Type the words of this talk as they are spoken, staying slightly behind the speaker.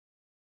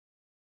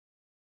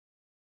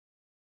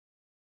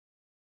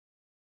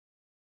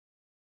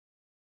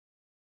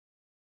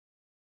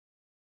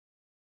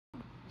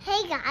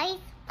Hey guys,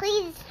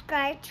 please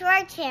subscribe to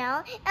our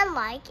channel and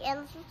like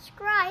and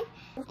subscribe.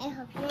 I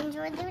hope you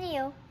enjoyed the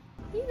video.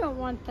 You don't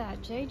want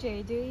that,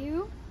 JJ, do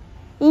you?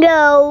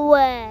 No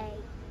way.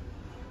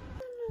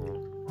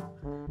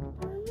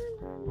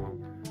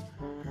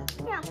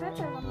 Yeah, pictures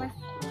of my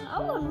phone.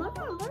 Oh, look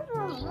at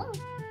pictures.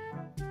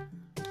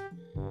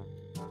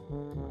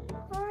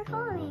 Where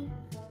are you?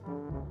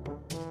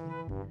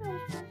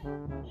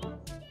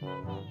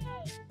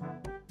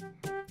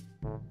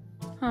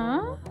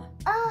 Huh?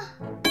 Oh,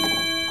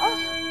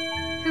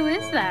 Who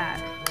is that?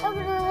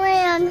 over the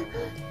land.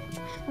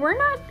 We're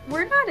not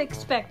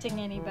expecting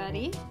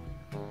anybody.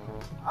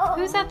 Oh.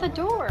 Who's at the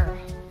door?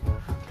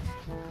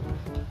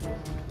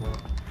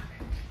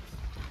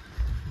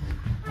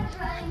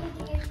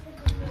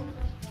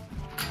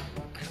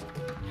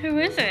 Who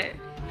is it?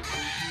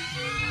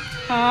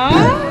 Huh?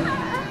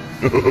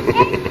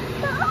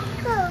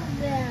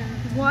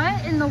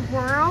 What in the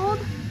world?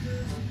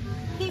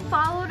 He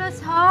followed us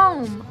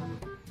home.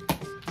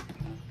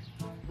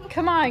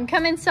 Come on,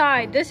 come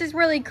inside. This is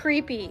really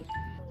creepy.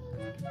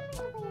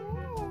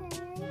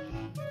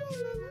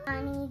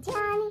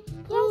 Johnny,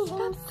 yes,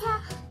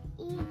 Papa.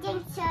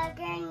 Eating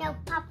sugar, no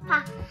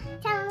Papa.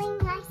 Telling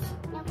lies,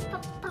 no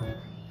Papa.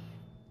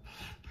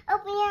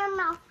 Open your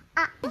mouth.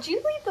 Did you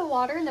leave the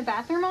water in the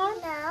bathroom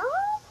on? No,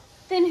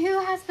 Then who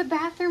has the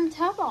bathroom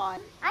tub on?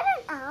 I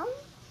don't know.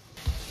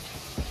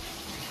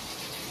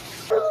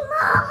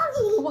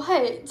 Mommy.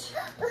 What?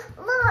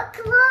 Look.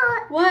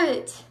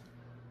 What?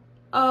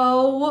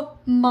 Oh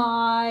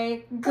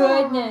my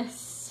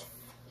goodness.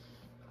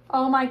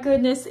 Oh my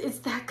goodness, is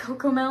that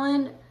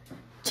Cocomelon?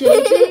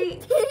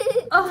 JJ?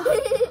 Oh,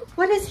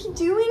 what is he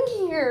doing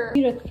here?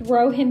 We need to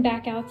throw him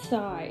back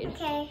outside.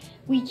 Okay.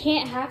 We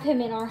can't have him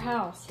in our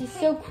house. He's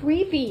so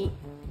creepy.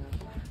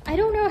 I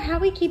don't know how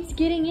he keeps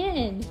getting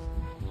in.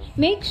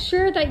 Make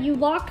sure that you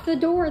lock the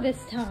door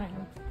this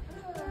time.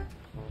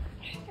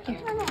 There.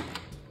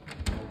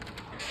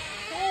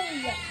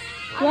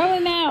 Throw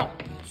him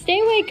out. Stay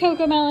away,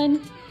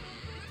 Cocomelon.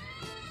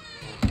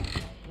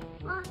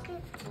 Lock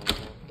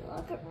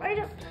it right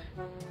up.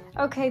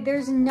 Okay,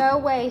 there's no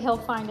way he'll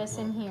find us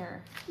in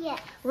here. Yeah.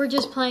 We're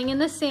just playing in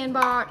the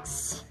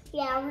sandbox.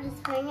 Yeah, we're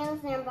just playing in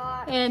the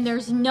sandbox. And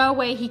there's no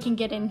way he can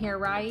get in here,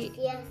 right?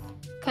 Yes.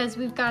 Because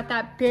we've got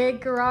that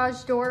big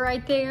garage door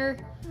right there,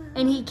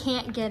 and he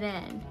can't get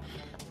in.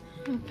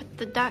 And put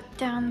the duck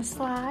down the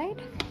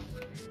slide.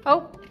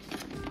 Oh,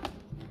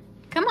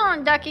 come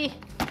on, ducky.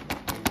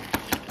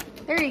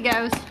 There he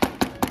goes.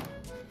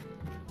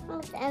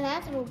 And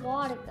that's where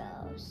water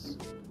goes.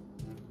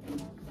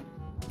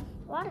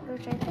 Water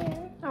goes right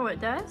there. Oh,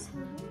 it does?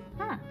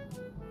 Huh.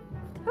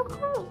 Oh,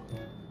 cool.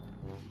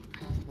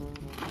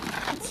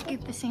 Let's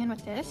scoop the sand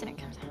with this, and it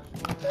comes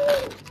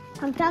out.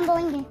 I'm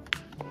tumbling in.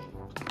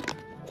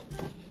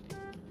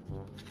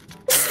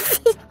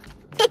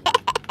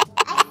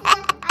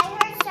 I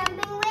heard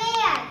something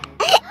weird.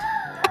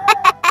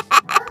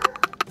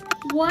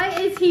 What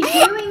is he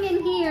doing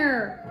in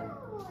here?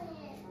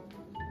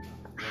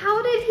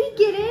 How did he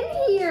get in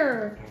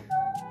here?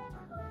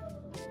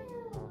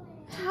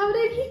 How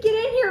did he get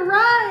in here?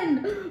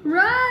 Run!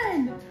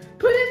 Run!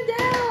 Put him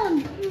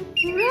down!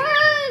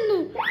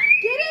 Run!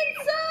 Get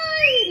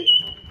inside!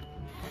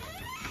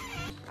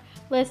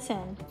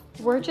 Listen,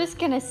 we're just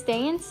gonna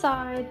stay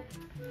inside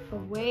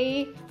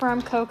away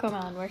from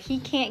Cocomelon where he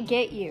can't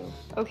get you,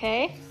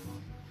 okay?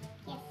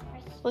 Yes,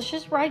 Let's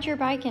just ride your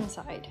bike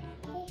inside.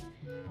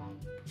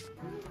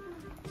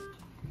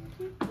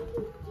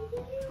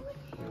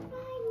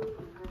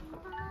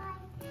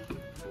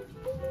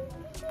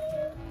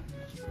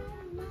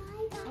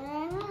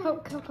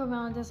 Hope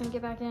Cocomelon doesn't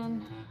get back in.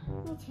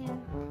 Me too.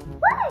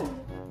 Woo!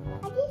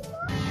 I just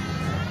saw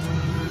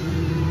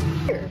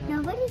Here.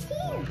 Nobody's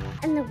here.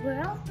 In the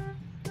world?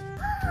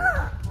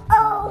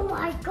 Oh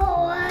my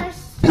gosh!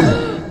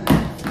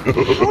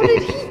 How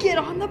did he get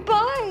on the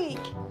bike?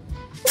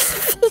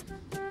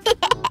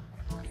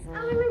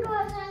 I'm gonna go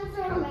outside and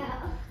throw him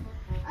out.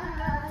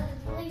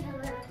 Leave him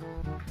there.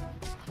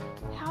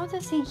 How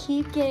does he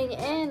keep getting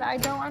in? I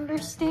don't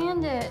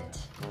understand it.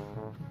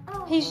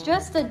 Oh. He's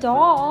just a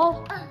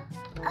doll.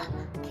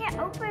 Can't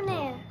open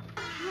it.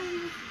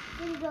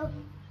 Here you go.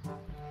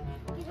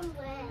 Get him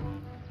wet.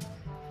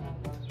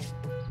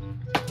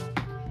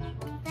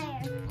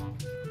 There.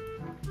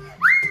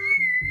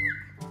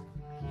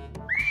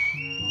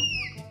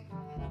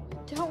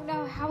 Don't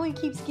know how he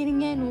keeps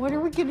getting in. What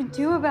are we gonna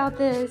do about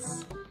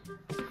this?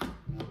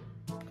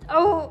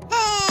 Oh.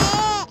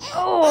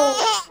 Oh.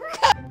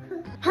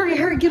 Hurry,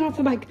 hurry, get off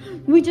the bike.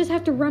 We just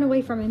have to run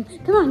away from him.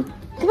 Come on,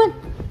 come on,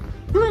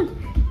 come on.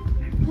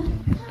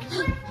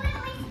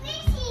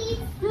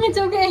 It's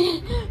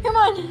okay. Come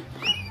on,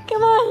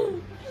 come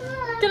on.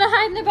 Gonna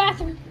hide in the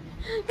bathroom.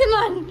 Come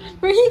on,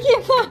 where he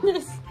can't find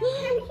us.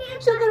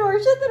 Shut the door,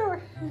 shut the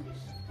door.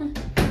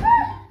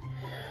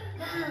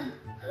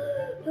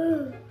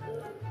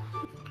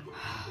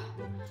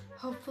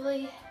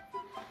 Hopefully.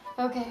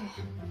 Okay.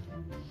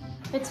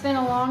 It's been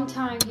a long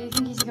time. Do you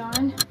think he's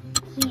gone?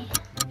 Yeah.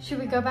 Should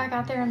we go back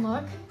out there and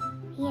look?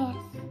 Yes.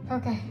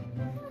 Okay.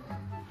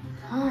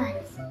 All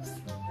right. I'm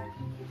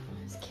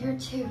scared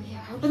too. Here,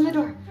 open the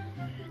door.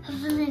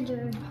 Open the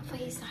door. Hopefully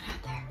he's not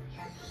out there.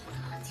 Here,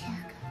 let's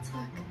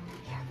look.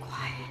 Here,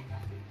 quiet.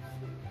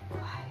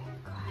 Quiet.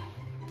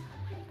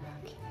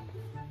 Okay.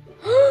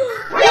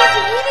 He's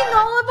eating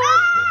all of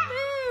our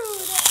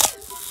food!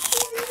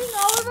 He's eating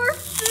all of our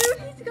food!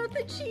 He's got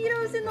the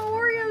Cheetos and the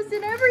Oreos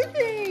and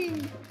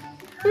everything!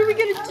 What are we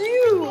gonna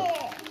do?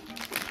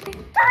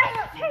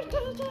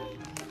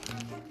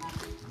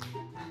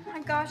 Oh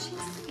my gosh,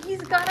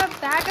 he's got a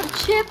bag of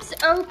chips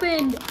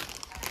opened!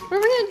 What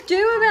are we gonna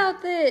do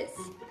about this?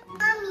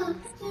 Mommy,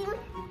 he's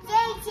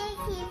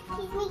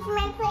making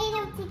my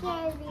Play-Doh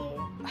together.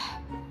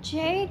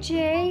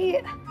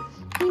 JJ,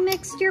 he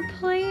mixed your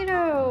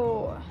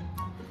Play-Doh.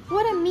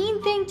 What a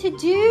mean thing to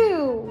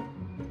do.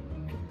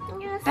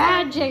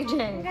 Bad JJ.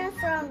 I'm gonna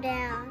throw him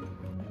down.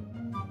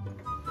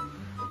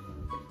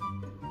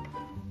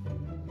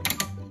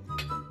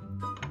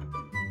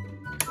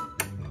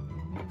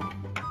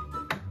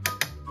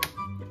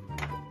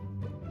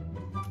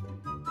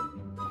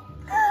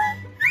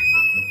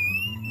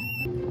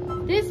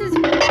 This is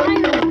wild.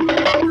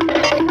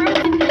 I'm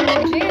in the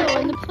jail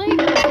in the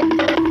playground.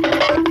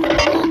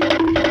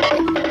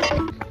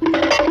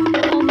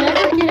 I'll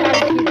never get out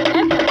of here,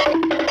 ever.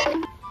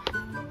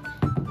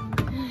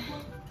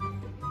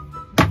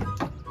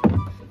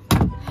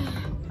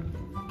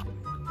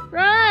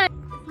 Run!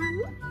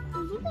 Mommy,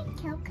 is he with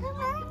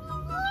Cocomelon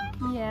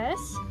in here? Yes,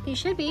 he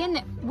should be in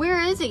there.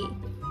 Where is he?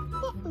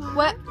 No.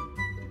 What?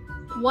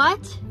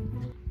 What?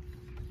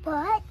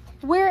 What?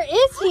 Where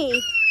is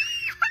he?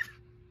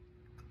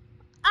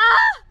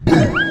 How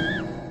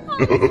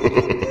are you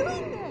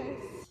doing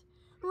this?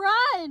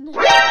 Run!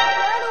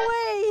 Run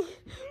away!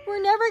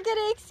 We're never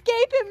gonna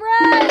escape him.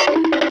 Run!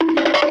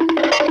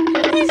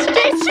 He's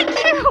chasing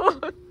you!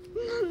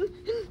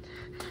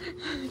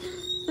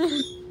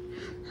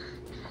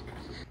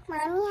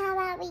 Mommy, how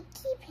about we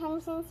keep him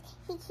since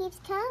he keeps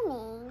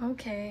coming?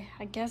 Okay,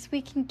 I guess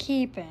we can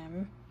keep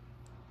him.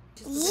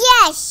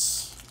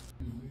 Yes!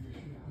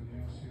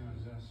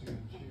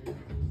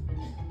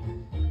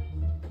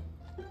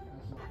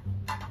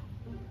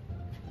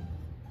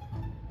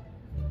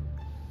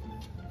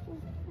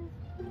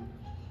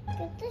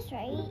 Put this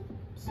right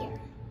here.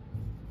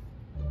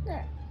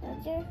 There,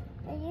 that's your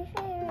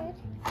favorite.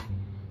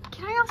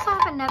 Can I also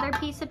have another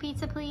piece of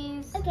pizza,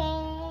 please?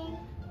 Okay.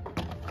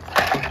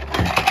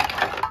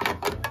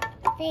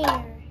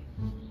 There.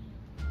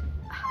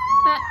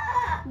 But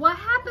what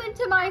happened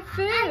to my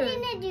food? I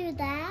didn't do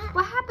that.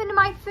 What happened to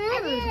my food?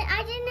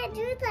 I didn't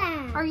do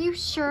that. Are you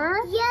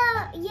sure?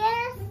 Yeah,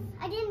 yes,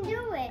 I didn't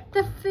do it.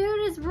 The food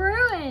is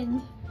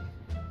ruined.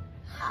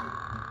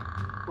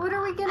 What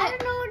are we gonna... I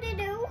don't know what to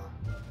do.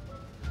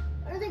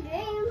 Or the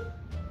game.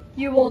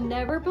 You will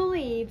never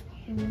believe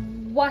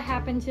what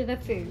happened to the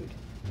food.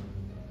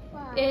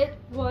 Wow. It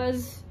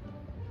was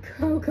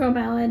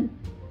Cocomelon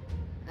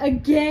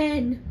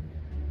again.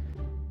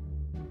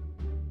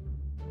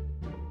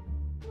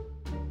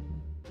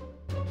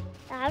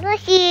 God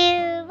bless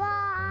you.